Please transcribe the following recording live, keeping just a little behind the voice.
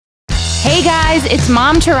Hey guys, it's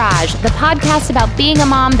Mom Tourage, the podcast about being a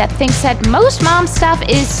mom that thinks that most mom stuff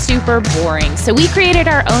is super boring. So we created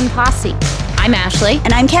our own posse. I'm Ashley.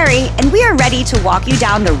 And I'm Carrie, and we are ready to walk you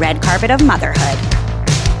down the red carpet of motherhood.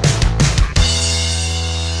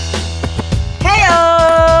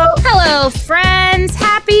 Heyo! Hello, friends.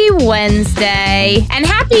 Happy Wednesday. And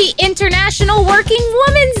happy International Working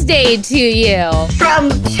Women's Day to you. From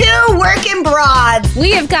two working broads.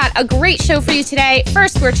 We have got a great show for you today.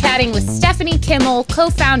 First, we're chatting with Stephanie Kimmel,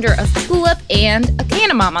 co-founder of Tulip and a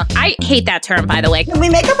Canna Mama. I hate that term, by the way. Can we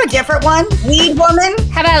make up a different one? Weed woman?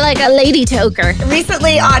 How about like a lady toker?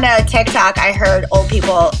 Recently on a TikTok, I heard old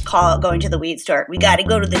people call going to the weed store. We gotta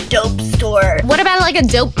go to the dope store. What about like a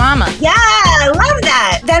dope mama? Yeah, I love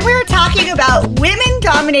that. Then we were talking about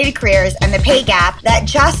women-dominated careers and the pay gap that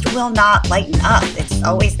just will not lighten up. It's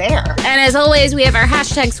always there. And as always, we have our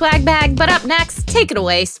hashtag swag bag. But up next, take it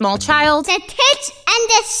away, small child. The tits and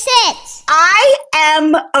the sits. I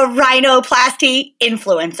am a rhinoplasty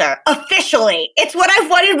influencer. Officially. It's what I've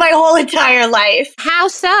wanted my whole entire life. How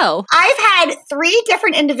so? I've had 3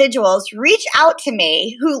 different individuals reach out to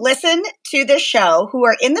me who listen to this show, who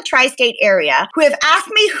are in the tri-state area, who have asked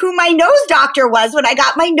me who my nose doctor was when I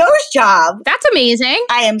got my nose job. That's amazing.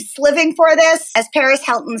 I am sliving for this. As Paris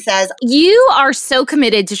Hilton says, You are so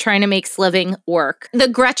committed to trying to make sliving work. The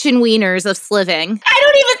Gretchen Wieners of sliving. I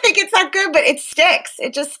don't even think it's that good, but it sticks.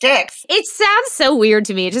 It just sticks. It sounds so weird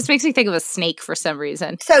to me. It just makes me think of a snake for some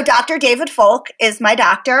reason. So Dr. David Folk is my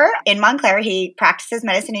doctor in Montclair. He practices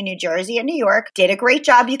medicine in New Jersey and New York. Did a great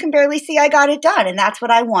job. You can barely see I got it done, and that's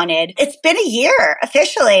what I wanted. It's been a year,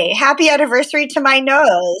 officially. Happy anniversary to my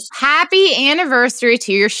nose. Happy anniversary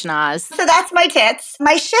to your schnoz. So that's my tits.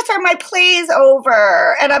 My shits are my plays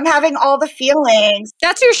over, and I'm having all the feelings.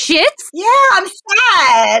 That's your shits? Yeah, I'm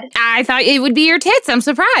sad. I thought it would be your tits. I'm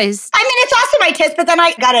surprised. I mean, it's also my tits, but then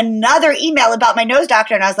I got another email about my nose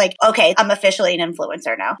doctor, and I was like, okay, I'm officially an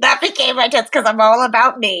influencer now. That became my tits because I'm all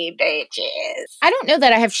about me, bitches. I don't know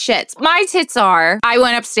that I have shits. My tits are, I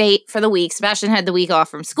went upstate for the week. Sebastian had the week off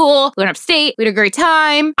from school. We went upstate. We had a great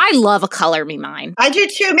time. I love a color me mine. I do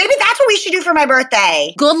too. Maybe that's what we should do for my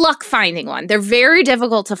birthday. Good luck finding one. They're very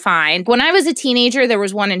difficult to find. When I was a teenager, there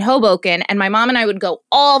was one in Hoboken, and my mom and I would go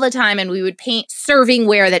all the time, and we would paint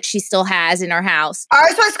servingware that she still has in our house.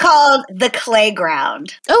 Ours was called the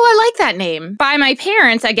Clayground. Oh, I like that name. By my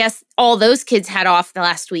parents, I guess all those kids had off the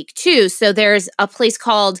last week too. So there's a place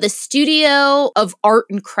called the Studio of Art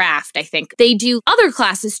and Craft, I think. They do other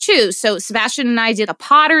classes too. So Sebastian and I did a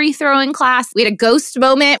pottery throwing class. We had a ghost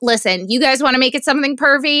moment. Listen, you guys want to make it something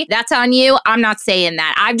pervy? That's on you. I'm not saying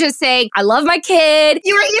that. I'm just saying I love my kid.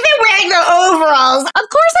 You were even wearing the overalls. Of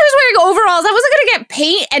course I was wearing overalls. I wasn't going to get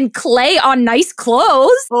paint and clay on nice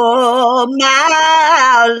clothes. Oh,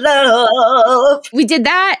 my love. We did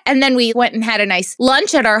that, and then we went and had a nice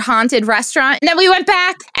lunch at our haunted restaurant. And then we went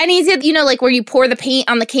back, and he did, you know, like where you pour the paint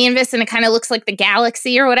on the canvas and it kind of looks like the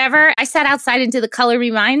galaxy or whatever. I sat outside and did the Color Me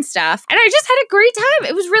Mine stuff, and I just had a great time.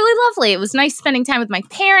 It was really lovely. It was nice spending time with my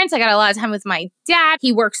parents. I got a lot of time with my dad.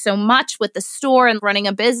 He works so much with the store and running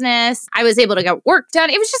a business. I was able to get work done.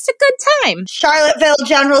 It was just a good time. Charlottesville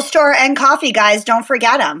General Store and Coffee, guys. Don't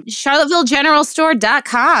forget them.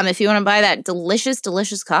 CharlottesvilleGeneralStore.com if you want to buy that delicious,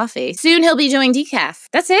 delicious coffee. Soon he'll be doing decaf.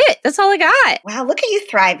 That's it. That's all I got. Wow, look at you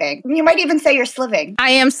thriving. You might even say you're sliving.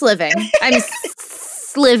 I am sliving. I'm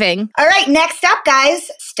sliving. All right, next up, guys,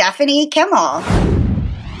 Stephanie Kimmel.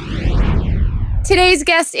 Today's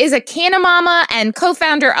guest is a Canna Mama and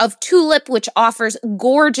co-founder of Tulip, which offers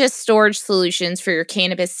gorgeous storage solutions for your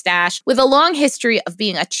cannabis stash with a long history of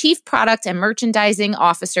being a chief product and merchandising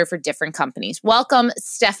officer for different companies. Welcome,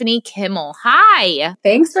 Stephanie Kimmel. Hi.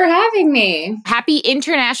 Thanks for having me. Happy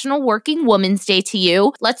International Working Women's Day to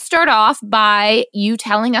you. Let's start off by you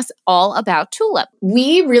telling us all about Tulip.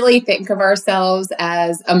 We really think of ourselves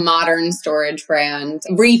as a modern storage brand,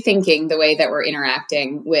 rethinking the way that we're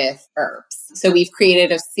interacting with herbs. So we've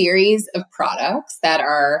created a series of products that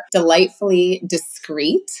are delightfully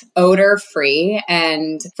discreet, odor-free,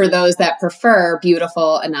 and for those that prefer,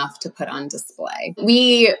 beautiful enough to put on display.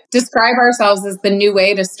 We describe ourselves as the new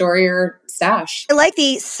way to store your stash. I like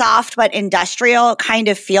the soft but industrial kind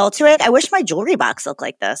of feel to it. I wish my jewelry box looked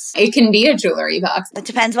like this. It can be a jewelry box. It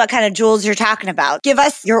depends what kind of jewels you're talking about. Give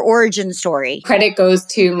us your origin story. Credit goes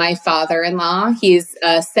to my father-in-law. He's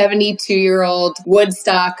a 72-year-old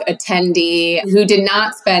Woodstock attendee who did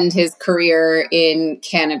not spend his career in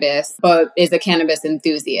cannabis, but is a cannabis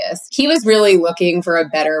enthusiast. He was really looking for a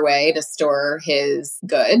better way to store his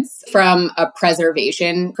goods from a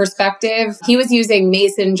preservation perspective. He was using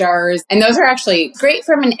mason jars, and those those are actually great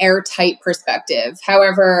from an airtight perspective.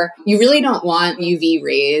 However, you really don't want UV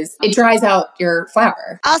rays. It dries out your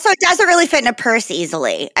flower. Also, it doesn't really fit in a purse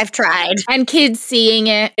easily. I've tried. And kids seeing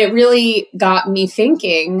it. It really got me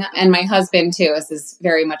thinking, and my husband too, this is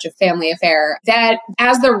very much a family affair, that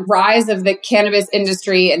as the rise of the cannabis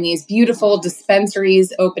industry and these beautiful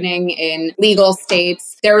dispensaries opening in legal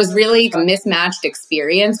states, there was really a mismatched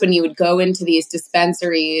experience when you would go into these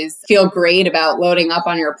dispensaries, feel great about loading up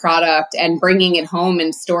on your product and bringing it home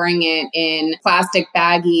and storing it in plastic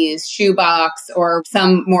baggies, shoebox, or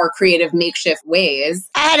some more creative makeshift ways.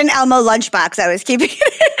 I had an Elmo lunchbox I was keeping.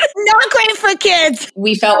 Not great for kids.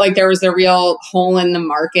 We felt like there was a real hole in the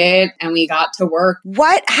market and we got to work.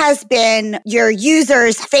 What has been your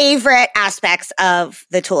users' favorite aspects of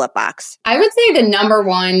the Tulip box? I would say the number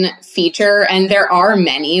one feature, and there are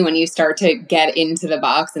many when you start to get into the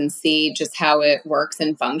box and see just how it works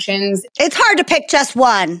and functions. It's hard to pick just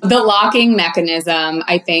one. The locking mechanism,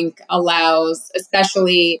 I think, allows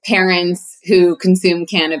especially parents who consume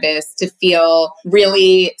cannabis to feel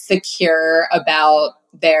really secure about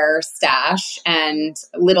their stash and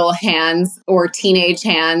little hands or teenage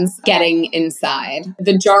hands getting inside.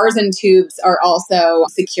 The jars and tubes are also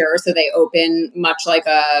secure, so they open much like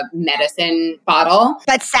a medicine bottle.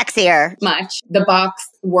 But sexier. Much. The box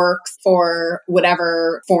works for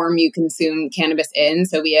whatever form you consume cannabis in.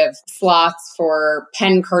 So we have slots for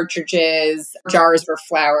pen cartridges, jars for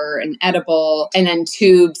flower and edible, and then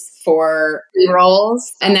tubes for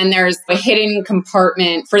rolls. And then there's a hidden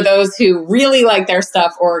compartment for those who really like their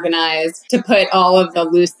stuff organized to put all of the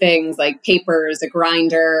loose things like papers, a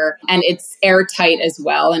grinder, and it's airtight as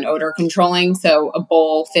well and odor controlling. So a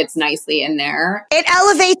bowl fits nicely in there. It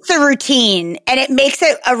elevates the routine and it makes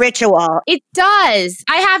it a ritual. It does.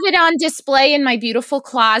 I have it on display in my beautiful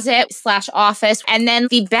closet/office. And then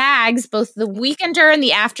the bags, both the weekender and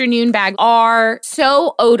the afternoon bag, are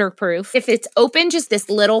so odor proof. If it's open just this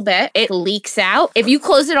little bit, it leaks out. If you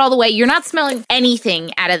close it all the way, you're not smelling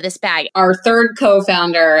anything out of this bag. Our third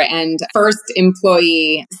co-founder and first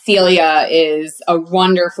employee, Celia, is a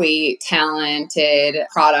wonderfully talented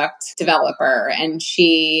product developer, and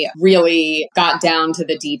she really got down to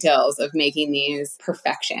the details of making these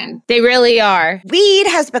perfection. They really are. Weed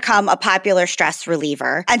has become a popular stress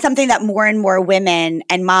reliever and something that more and more women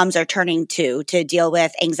and moms are turning to deal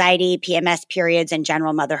with anxiety, PMS periods, and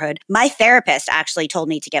general motherhood. My therapist actually told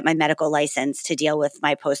me to get my medical license to deal with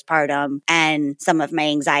my postpartum and some of my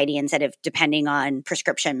anxiety instead of depending on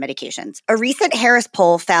prescription medications. A recent Harris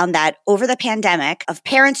poll found that over the pandemic, of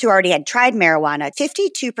parents who already had tried marijuana,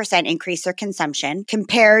 52% increased their consumption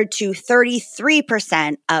compared to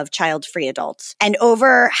 33% of child-free adults. And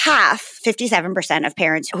over half, 57% of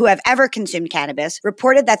parents who have ever consumed cannabis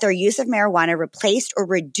reported that their use of marijuana replaced or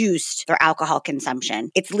reduced their alcohol consumption.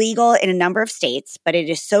 It's legal in a number of states, but it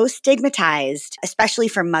is so stigmatized, especially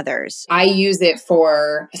for mothers. I use it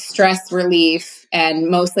for stress relief and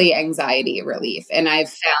mostly anxiety relief. And I've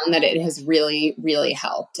found that it has really, really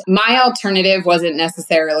helped. My alternative wasn't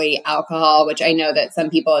necessarily alcohol, which I know that some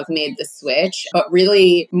people have made the switch, but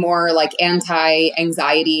really more like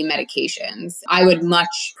anti-anxiety medications. I would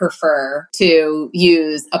much prefer to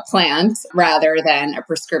use a plant rather than a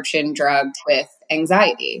prescription drug with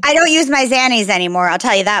anxiety. I don't use my Xannies anymore, I'll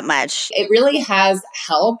tell you that much. It really has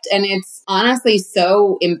helped, and it's honestly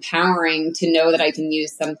so empowering to know that I can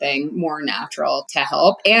use something more natural to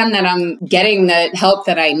help and that I'm getting the help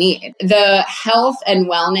that I need. The health and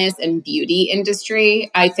wellness and beauty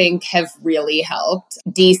industry, I think, have really helped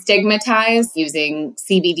destigmatize using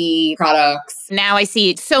CBD products. Now I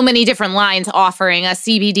see so many different lines offering a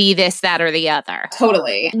CBD, this, that, or the other.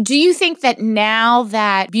 Totally. Do you think that now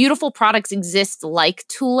that beautiful products exist like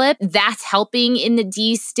Tulip, that's helping in the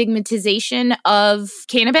destigmatization of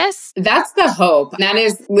cannabis? That's the hope. That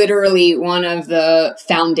is literally one of the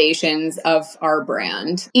foundations of our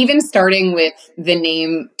brand. Even starting with the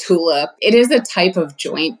name Tulip, it is a type of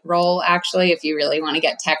joint roll, actually, if you really want to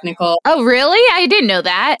get technical. Oh, really? I didn't know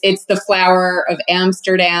that. It's the flower of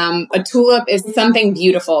Amsterdam. A tulip is something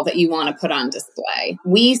beautiful that you want to put on display.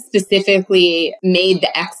 We specifically made the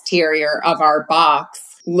exterior of our box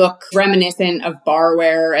look reminiscent of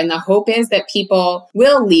barware. And the hope is that people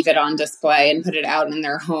will leave it on display and put it out in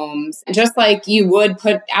their homes, just like you would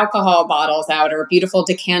put alcohol bottles out or beautiful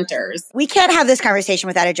decanters. We can't have this conversation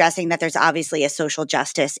without addressing that there's obviously a social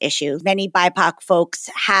justice issue. Many BIPOC folks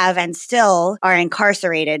have and still are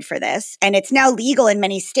incarcerated for this, and it's now legal in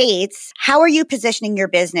many states. How are you positioning your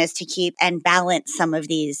business to keep and balance some of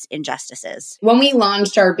these injustices? When we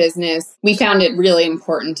launched our business, we found it really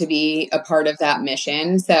important to be a part of that mission.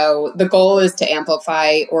 Foundation. So the goal is to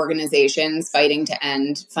amplify organizations fighting to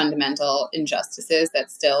end fundamental injustices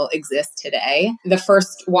that still exist today. The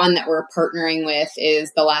first one that we're partnering with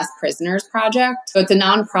is the Last Prisoners Project. So it's a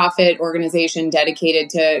nonprofit organization dedicated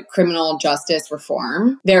to criminal justice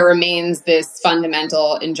reform. There remains this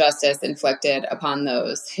fundamental injustice inflicted upon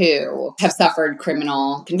those who have suffered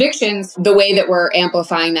criminal convictions. The way that we're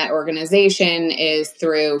amplifying that organization is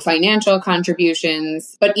through financial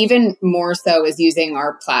contributions, but even more so is using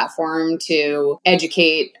our platform to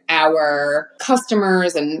educate our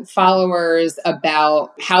customers and followers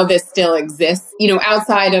about how this still exists. You know,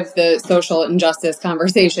 outside of the social injustice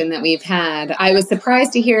conversation that we've had, I was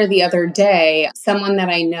surprised to hear the other day someone that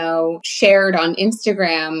I know shared on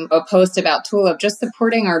Instagram a post about Tulip just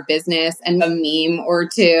supporting our business and a meme or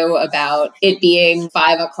two about it being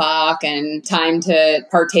 5 o'clock and time to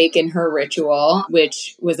partake in her ritual,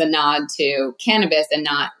 which was a nod to cannabis and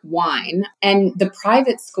not wine. And the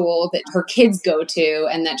private school that her kids go to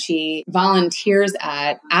and that she volunteers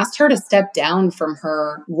at asked her to step down from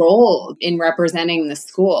her role in representing the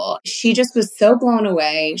school. She just was so blown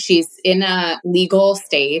away. She's in a legal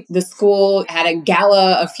state. The school had a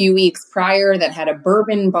gala a few weeks prior that had a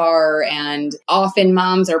bourbon bar, and often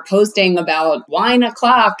moms are posting about wine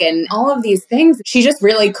o'clock and all of these things. She just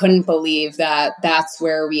really couldn't believe that that's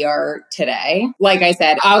where we are today. Like I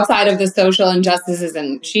said, outside of the social injustices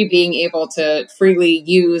and she being able to freely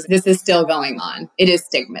use, this is still going on. It is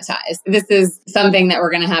stigmatized. This is something that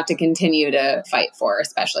we're going to have to continue to fight for,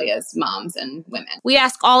 especially as moms and women. We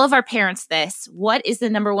ask all of our parents this. What is the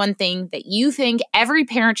number one thing that you think every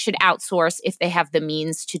parent should outsource if they have the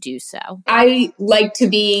means to do so? I like to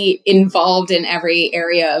be involved in every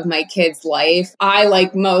area of my kid's life. I,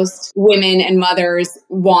 like most women and mothers,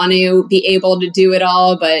 want to be able to do it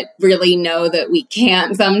all, but really know that we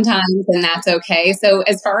can't sometimes, and that's okay. So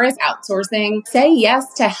as far as outsourcing, say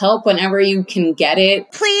yes to help whenever you can get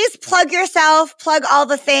it. Please plug yourself, plug all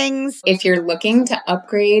the things. If you're looking to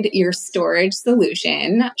upgrade your storage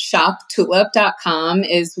solution, shoptulip.com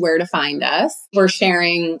is where to find us. We're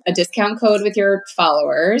sharing a discount code with your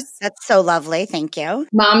followers. That's so lovely. Thank you.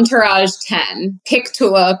 MomTourage10. Pick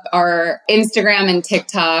Tulip, our Instagram and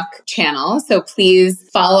TikTok channel. So please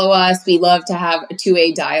follow us. We love to have a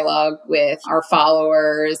two-way dialogue with our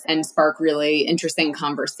followers and spark really interesting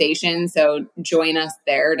conversations. So join us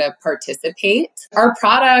there to participate. Our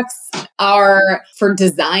products are for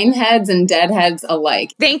design heads and deadheads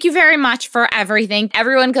alike. Thank you very much for everything.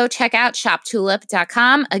 Everyone go check out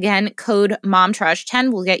shoptulip.com. Again, code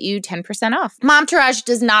MomTourage10 will get you 10% off. MomTourage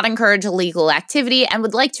does not encourage illegal activity and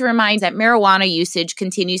would like to remind that marijuana usage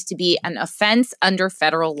continues to be an offense under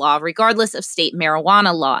federal law, regardless of state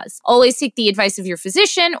marijuana laws. Always seek the advice of your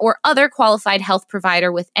physician or other qualified health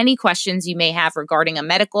provider with any questions you may have regarding a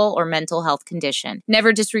medical or mental health condition.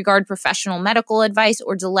 Never disregard professional medical advice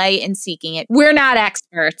or delay in seeking it. We're not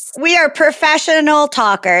experts. We are professional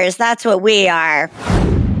talkers. That's what we are.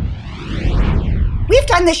 We've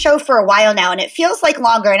done this show for a while now, and it feels like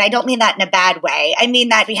longer, and I don't mean that in a bad way. I mean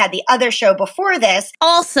that we had the other show before this.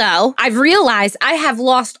 Also, I've realized I have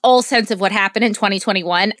lost all sense of what happened in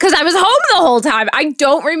 2021 because I was home the whole time. I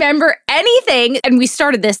don't remember anything, and we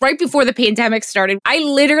started this right before the pandemic started. I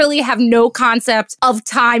literally have no concept of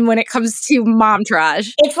time when it comes to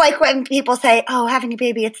Momtourage. It's like when people say, oh, having a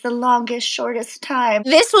baby, it's the longest, shortest time.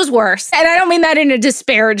 This was worse, and I don't mean that in a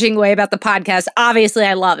disparaging way about the podcast. Obviously,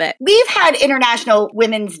 I love it. We've had International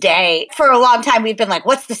Women's Day for a long time. We've been like,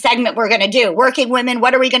 what's the segment we're going to do? Working women,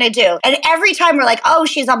 what are we going to do? And every time we're like, oh,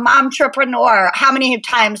 she's a momtrepreneur. How many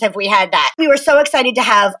times have we had that? We were so excited to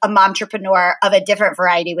have a momtrepreneur of a different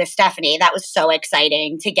variety with Stephanie. That was so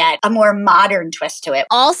exciting to get a more modern twist to it.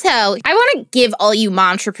 Also, I want to give all you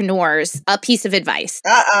momtrepreneurs a piece of advice.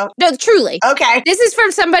 Uh-oh. No, truly. Okay. This is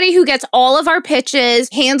from somebody who gets all of our pitches,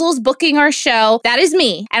 handles booking our show. That is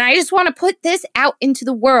me. And I just want to put this out into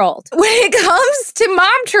the world. When it comes to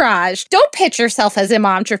Momtourage, don't pitch yourself as a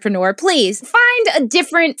momtrepreneur, please. Find a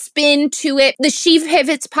different spin to it. The She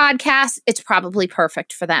Pivots podcast, it's probably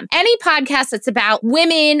perfect for them. Any podcast that's about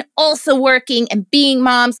women also working and being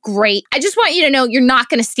moms, great. I just want you to know you're not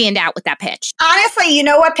going to stand out with that pitch. Honestly, you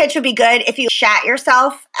know what pitch would be good? If you shat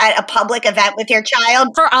yourself at a public event with your child.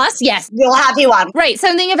 For us, yes. We'll have you on. Right.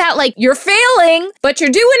 Something about like, you're failing, but you're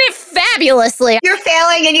doing it fabulously. You're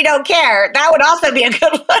failing and you don't care. That would also be a good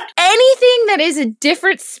one. Anything that is guys a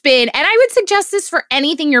different spin. And I would suggest this for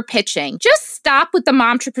anything you're pitching. Just stop with the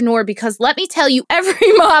momtrepreneur, because let me tell you,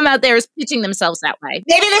 every mom out there is pitching themselves that way.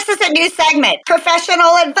 Maybe this is a new segment.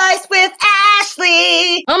 Professional advice with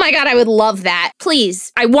Ashley. Oh my God, I would love that.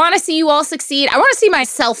 Please. I want to see you all succeed. I want to see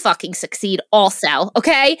myself fucking succeed also,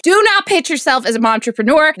 okay? Do not pitch yourself as a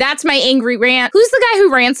momtrepreneur. That's my angry rant. Who's the guy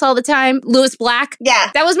who rants all the time? Lewis Black?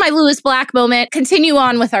 Yeah. That was my Lewis Black moment. Continue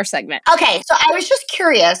on with our segment. Okay, so I was just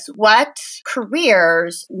curious, what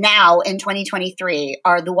careers now in 2023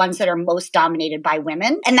 are the ones that are most dominated by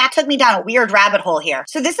women? And that took me down a weird rabbit hole here.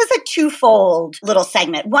 So this is a twofold little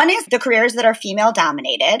segment. One is the careers that are female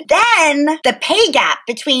dominated. Then the pay gap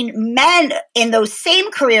between men in those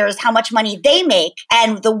same careers, how much money they make,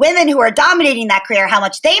 and the women who are dominating that career, how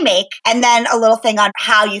much they make. And then a little thing on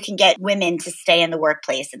how you can get women to stay in the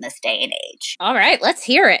workplace in this day and age. All right, let's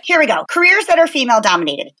hear it. Here we go. Careers that are female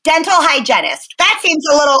dominated. Dental hygienist. That seems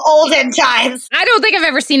a little old in times. I don't think I've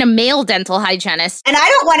ever seen a male dental hygienist. And I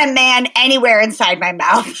don't want a man anywhere inside my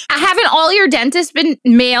mouth. Haven't all your dentists been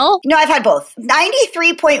male? No, I've had both.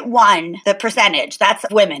 93.1, the percentage, that's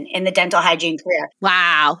women in the dental hygiene career.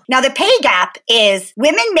 Wow. Now, the pay gap is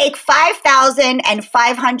women make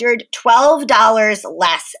 $5,512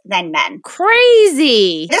 less than men.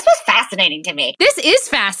 Crazy. This was fascinating to me. This is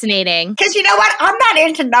fascinating. Because you know what? I'm not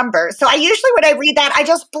into numbers. So I usually, when I read that, I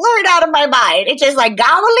just blur it out of my mind. It's just like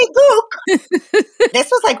gobbledygook.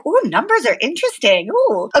 This was like, ooh, numbers are interesting.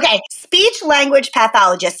 Ooh. Okay. Speech language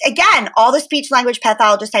pathologist. Again, all the speech language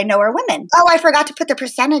pathologists I know are women. Oh, I forgot to put the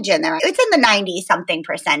percentage in there. It's in the 90-something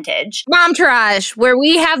percentage. Momtourage, where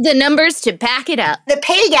we have the numbers to back it up. The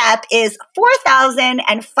pay gap is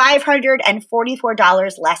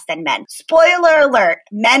 $4,544 less than men. Spoiler alert,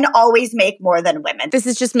 men always make more than women. This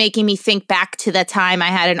is just making me think back to the time I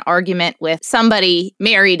had an argument with somebody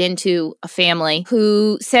married into a family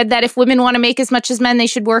who said that if women want to make as much as men, they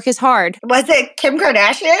should work as hard. Was it Kim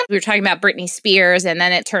Kardashian? We were talking about Britney Spears, and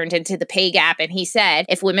then it turned into the pay gap, and he said,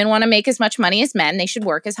 if women want to make as much money as men, they should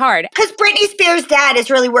work as hard. Because Britney Spears' dad is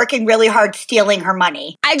really working really hard stealing her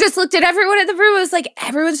money. I just looked at everyone in the room. I was like,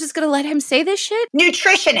 everyone's just going to let him say this shit?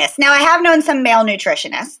 Nutritionist. Now, I have known some male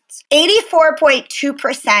nutritionists.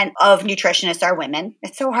 84.2% of nutritionists are women.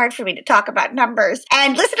 It's so hard for me to talk about numbers.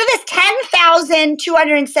 And listen to this,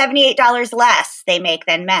 $10,278 less they make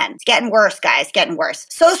than men. It's getting worse, guys, getting worse.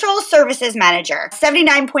 Social services manager,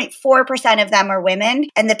 79.4% of them are women.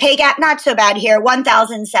 And the pay gap, not so bad here,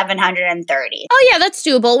 1,730. Oh yeah, that's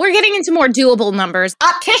doable. We're getting into more doable numbers.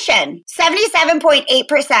 Optician,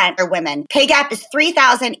 77.8% are women. Pay gap is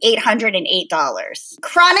 $3,808.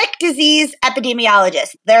 Chronic disease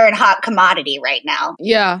epidemiologist, they're in hot commodity right now.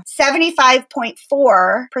 Yeah.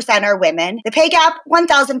 75.4% are women. The pay gap,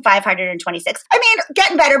 1,526. I mean,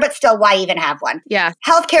 getting better, but still, why even have one? Yeah.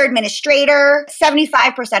 Healthcare administrator,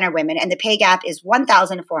 75% are women, and the pay gap is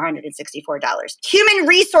 $1,464. Human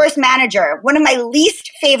resource manager, one of my least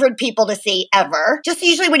favorite people to see ever. Just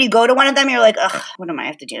usually when you go to one of them, you're like, ugh, what do I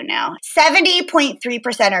have to do now?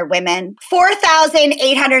 70.3% are women,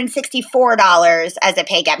 $4,864 as a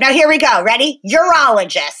pay gap. Now, here we go. Ready?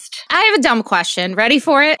 Urologist. I have a dumb question. Ready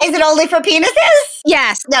for it? Is it only for penises?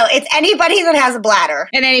 Yes. No, it's anybody that has a bladder.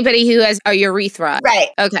 And anybody who has a urethra. Right.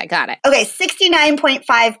 Okay, got it. Okay,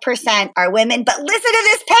 69.5% are women, but listen to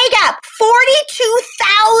this pay gap.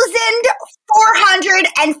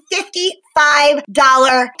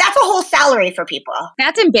 $42,455. That's a whole salary for people.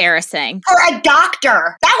 That's embarrassing. For a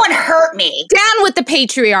doctor. That one hurt me. Down with the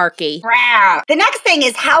patriarchy. The next thing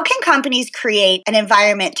is, how can companies create an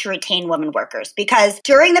environment to retain women workers? Because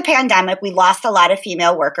during the pandemic, we lost a lot of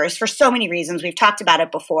female workers for so many reasons. We've talked about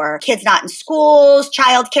it before. Kids not in schools,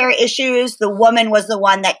 childcare issues. The woman was the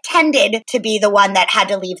one that tended to be the one that had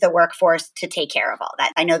to leave the workforce to take care of all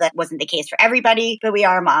that. I know that wasn't the case for everybody, but we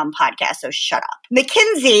are a mom podcast, so shut up.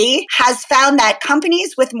 McKinsey has found that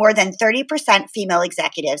companies with more than 30% female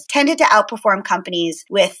executives tended to outperform companies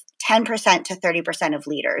with 10% to 30% of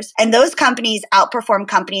leaders. And those companies outperform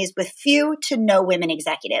companies with few to no women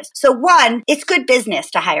executives. So one, it's good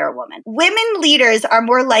business to hire a woman. Women leaders are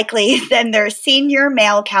more likely than their senior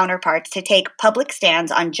male counterparts to take public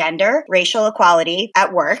stands on gender, racial equality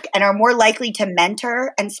at work, and are more likely to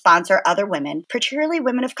mentor and sponsor other women, particularly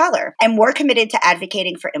women of color, and more committed to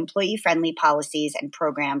advocating for employee-friendly policies and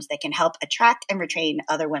programs that can help attract and retain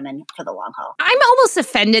other women for the long haul. I'm almost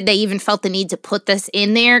offended they even felt the need to put this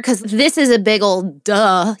in there, because because this is a big old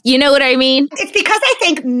duh. You know what I mean? It's because I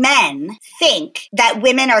think men think that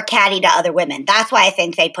women are catty to other women. That's why I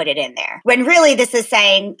think they put it in there. When really this is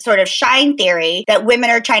saying sort of shine theory that women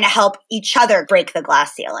are trying to help each other break the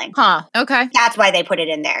glass ceiling. Huh. Okay. That's why they put it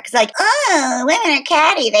in there. Because like, oh, women are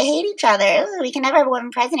catty. They hate each other. Oh, we can never have a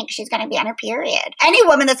woman president because she's going to be on her period. Any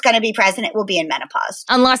woman that's going to be president will be in menopause.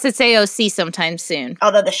 Unless it's AOC sometime soon.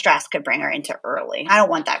 Although the stress could bring her into early. I don't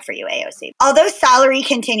want that for you, AOC. Although salary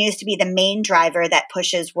continues to be the main driver that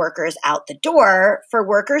pushes workers out the door, for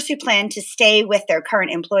workers who plan to stay with their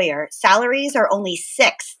current employer, salaries are only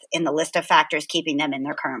sixth in the list of factors keeping them in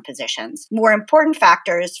their current positions. More important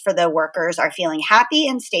factors for the workers are feeling happy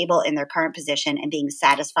and stable in their current position and being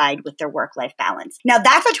satisfied with their work-life balance. Now,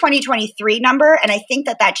 that's a 2023 number, and I think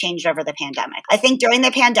that changed over the pandemic. I think during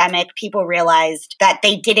the pandemic, people realized that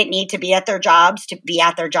they didn't need to be at their jobs to be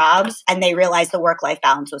at their jobs, and they realized the work-life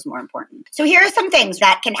balance was more important. So here are some things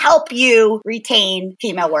that can help you retain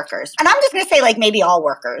female workers. And I'm just going to say like maybe all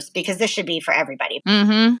workers, because this should be for everybody.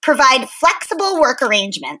 Provide flexible work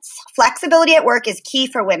arrangements. Flexibility at work is key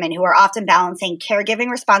for women who are often balancing caregiving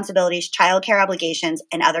responsibilities, childcare obligations,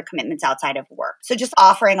 and other commitments outside of work. So just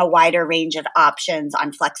offering a wider range of options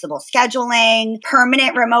on flexible scheduling,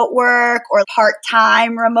 permanent remote work, or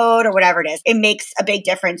part-time remote, or whatever it is. It makes a big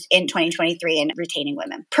difference in 2023 in retaining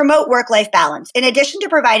women. Promote work-life balance. In addition to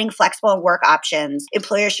providing flexible work options,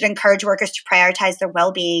 employers should encourage workers to prioritize their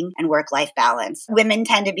well-being and work-life balance. Women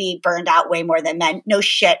tend to be burned out way more than men. No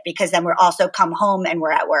shit, because then we're also come home and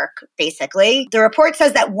we're at work, basically. The report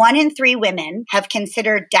says that 1 in 3 women have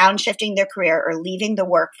considered downshifting their career or leaving the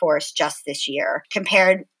workforce just this year,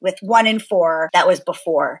 compared with 1 in 4 that was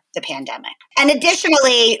before the pandemic. And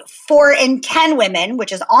additionally, 4 in 10 women,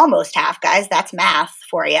 which is almost half, guys, that's math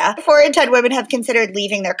for you. 4 in 10 women have considered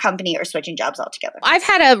leaving their company or switching jobs altogether. I've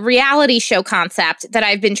had a reality show concept that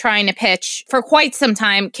I've been trying to pitch for quite some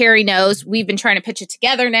time. Carrie knows we've been trying to pitch it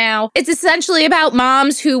together now. It's essentially about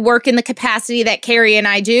moms who work in the capacity that Carrie and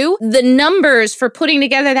I do. The numbers for putting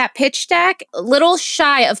together that pitch deck, a little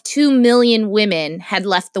shy of 2 million women had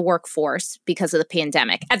left the workforce because of the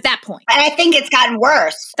pandemic at that point. And I think it's gotten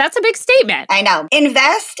worse. That's a big statement. I know.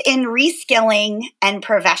 Invest in reskilling and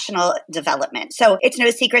professional development. So it's no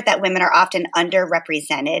secret that women are often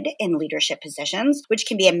underrepresented in leadership positions, which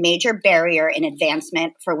can be a major barrier in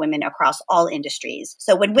advancement for women across all industries.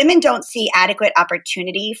 So when women don't see adequate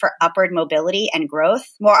opportunity for upward mobility and growth,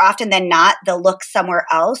 more often than not, they'll look somewhere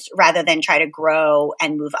else rather than try to grow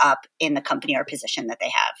and move up in the company or position that they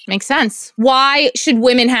have. Makes sense. Why should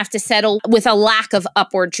women have to settle with a lack of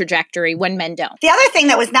upward trajectory when men don't? The other thing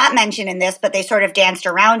that was not mentioned in this, but they sort of danced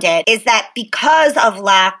around it, is that because of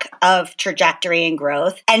lack of trajectory and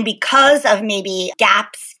growth, and because of maybe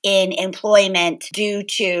gaps in employment due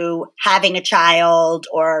to having a child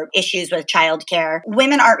or issues with childcare,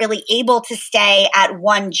 women aren't really able to stay at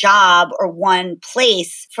one job or one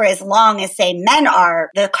place for as long as, say, men are.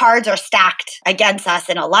 The cards are stacked against us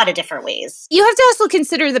in a lot of different ways. You have to also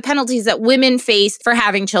consider the penalties that women face for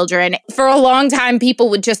having children. For a long time, people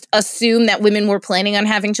would just assume that women were planning on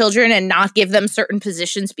having children and not give them certain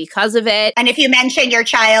positions because of it. And if you mentioned your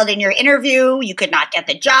child in your interview, you could not get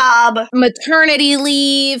the job. Maternity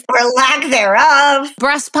leave. Or lack thereof.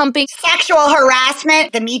 Breast pumping. Sexual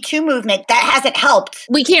harassment. The Me Too movement, that hasn't helped.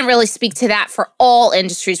 We can't really speak to that for all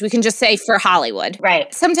industries. We can just say for Hollywood.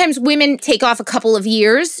 Right. Sometimes women take off a couple of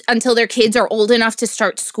years until their kids are old enough to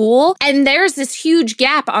start school. And there's this huge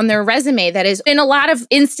gap on their resume that is, in a lot of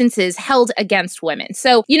instances, held against women.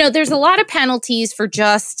 So, there's a lot of penalties for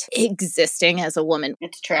just existing as a woman.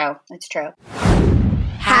 It's true. It's true.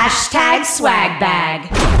 Hashtag swag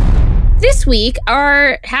bag. This week,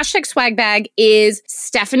 our hashtag swag bag is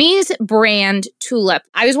Stephanie's brand Tulip.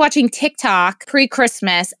 I was watching TikTok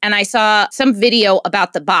pre-Christmas and I saw some video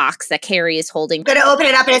about the box that Carrie is holding. I'm going to open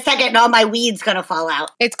it up in a second and all my weed's going to fall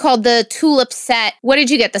out. It's called the Tulip set. What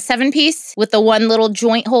did you get? The 7-piece with the one little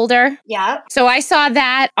joint holder? Yeah. So I saw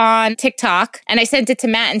that on TikTok and I sent it to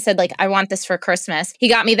Matt and said, I want this for Christmas. He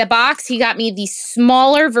got me the box. He got me the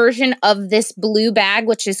smaller version of this blue bag,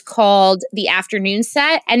 which is called the afternoon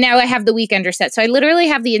set. And now I have the weekender set. So I literally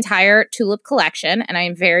have the entire Tulip collection and I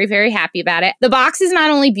am very, very happy about it. The box is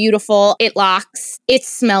not only beautiful, it locks, it's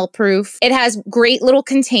smell proof, it has great little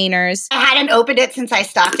containers. I hadn't opened it since I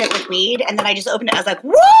stocked it with weed and then I just opened it. I was like,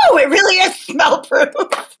 whoa, it really is smell proof.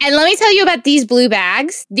 And let me tell you about these blue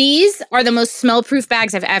bags. These are the most smell proof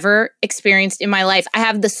bags I've ever experienced in my life. I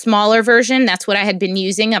have the smaller version. That's what I had been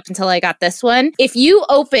using up until I got this one. If you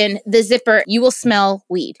open the zipper, you will smell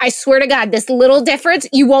weed. I swear to God, this little difference,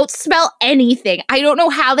 you won't smell sell anything. I don't know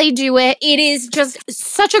how they do it. It is just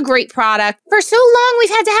such a great product. For so long, we've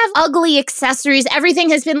had to have ugly accessories. Everything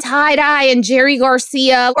has been tie-dye and Jerry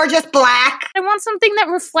Garcia. Or just black. I want something that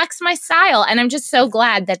reflects my style. And I'm just so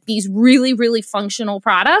glad that these really, really functional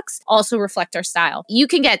products also reflect our style. You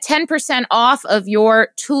can get 10% off of your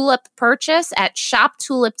Tulip purchase at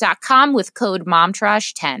shoptulip.com with code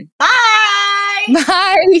MOMTRUSH10. Bye!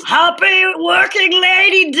 Bye! Happy Working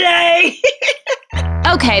Lady Day!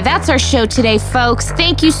 Okay, that's our show today, folks.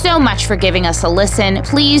 Thank you so much for giving us a listen.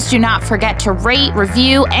 Please do not forget to rate,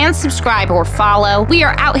 review, and subscribe or follow. We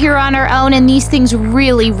are out here on our own, and these things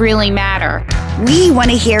really, really matter. We want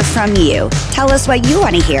to hear from you. Tell us what you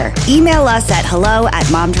want to hear. Email us at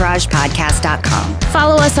hello@momtouragepodcast.com.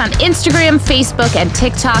 Follow us on Instagram, Facebook, and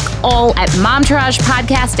TikTok, all at Momtourage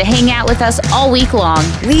Podcast to hang out with us all week long.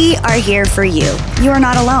 We are here for you. You are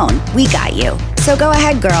not alone. We got you. So go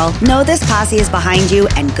ahead, girl. Know this posse is behind you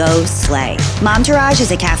and go slay. Momtourage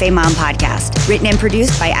is a Cafe Mom podcast. Written and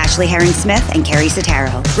produced by Ashley Herring-Smith and Carrie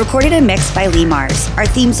Sotero. Recorded and mixed by Lee Mars. Our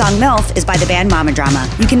theme song, MILF, is by the band Mama Drama.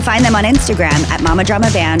 You can find them on Instagram at Mama Drama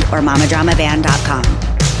Band or mamadramaband.com.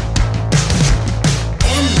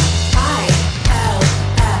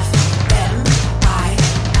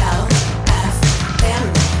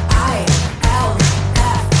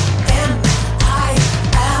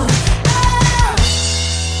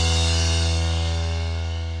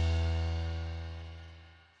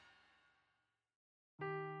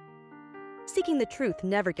 Seeking the truth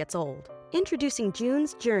never gets old. Introducing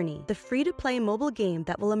June's Journey, the free-to-play mobile game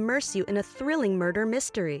that will immerse you in a thrilling murder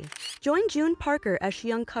mystery. Join June Parker as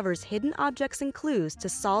she uncovers hidden objects and clues to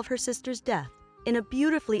solve her sister's death in a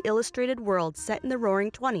beautifully illustrated world set in the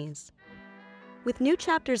Roaring '20s. With new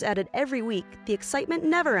chapters added every week, the excitement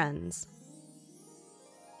never ends.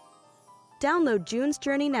 Download June's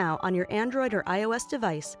Journey now on your Android or iOS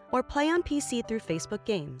device, or play on PC through Facebook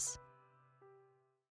Games.